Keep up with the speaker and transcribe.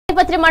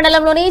తాడిపత్రి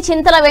మండలంలోని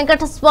చింతల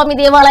వెంకటస్వామి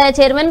దేవాలయ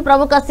చైర్మన్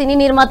ప్రముఖ సినీ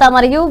నిర్మాత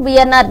మరియు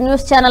బిఎన్ఆర్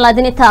న్యూస్ ఛానల్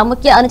అధినేత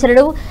ముఖ్య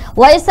అనుచరుడు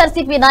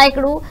వైఎస్ఆర్సీపీ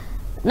నాయకుడు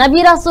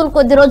నబీరాసూల్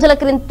కొద్ది రోజుల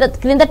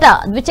క్రిందట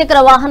ద్విచక్ర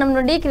వాహనం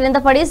నుండి క్రింద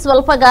పడి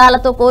స్వల్ప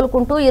గాయాలతో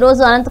కోలుకుంటూ ఈ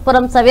రోజు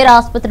అనంతపురం సవేరా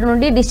ఆసుపత్రి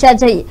నుండి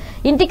డిశ్చార్జ్ అయ్యి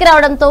ఇంటికి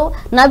రావడంతో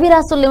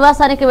నబీరాసూల్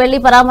నివాసానికి వెళ్లి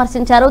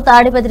పరామర్శించారు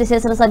తాడిపత్రి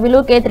శాసనసభ్యులు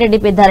Kethireddy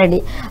Peddareddy.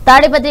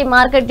 Tadipatri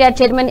market yard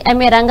chairman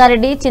MA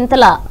Rangareddy,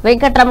 చింతల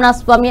వెంకటరమణ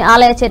స్వామి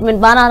ఆలయ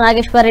చైర్మన్ బాణా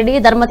నాగేశ్వరరెడ్డి,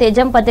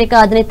 ధర్మతేజం పత్రికా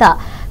అధినేత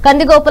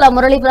కందిగోపుల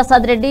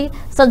మురళీప్రసాద్ రెడ్డి,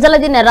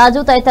 సజ్జలదిన్న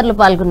రాజు తదితరులు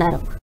పాల్గొన్నారు.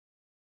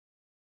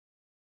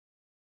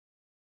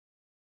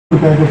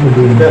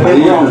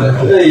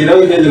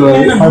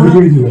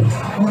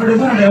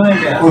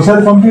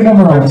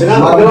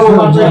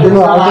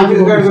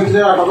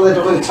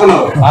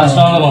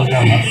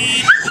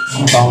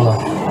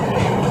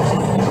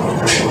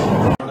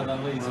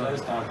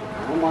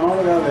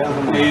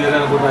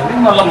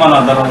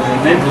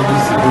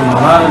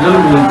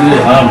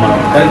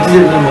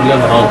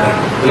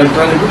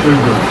 ఎలక్ట్రానిక్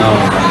ప్రింట్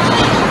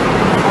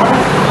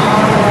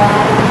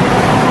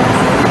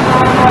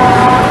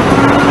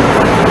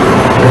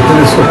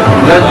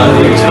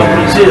ఇచ్చినప్పటి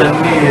నుంచి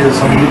అన్ని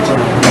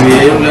సంబంధించాలి.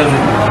 ఏం లేదు,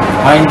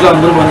 మా ఇంట్లో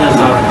అందరూ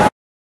పనిచేస్తారు.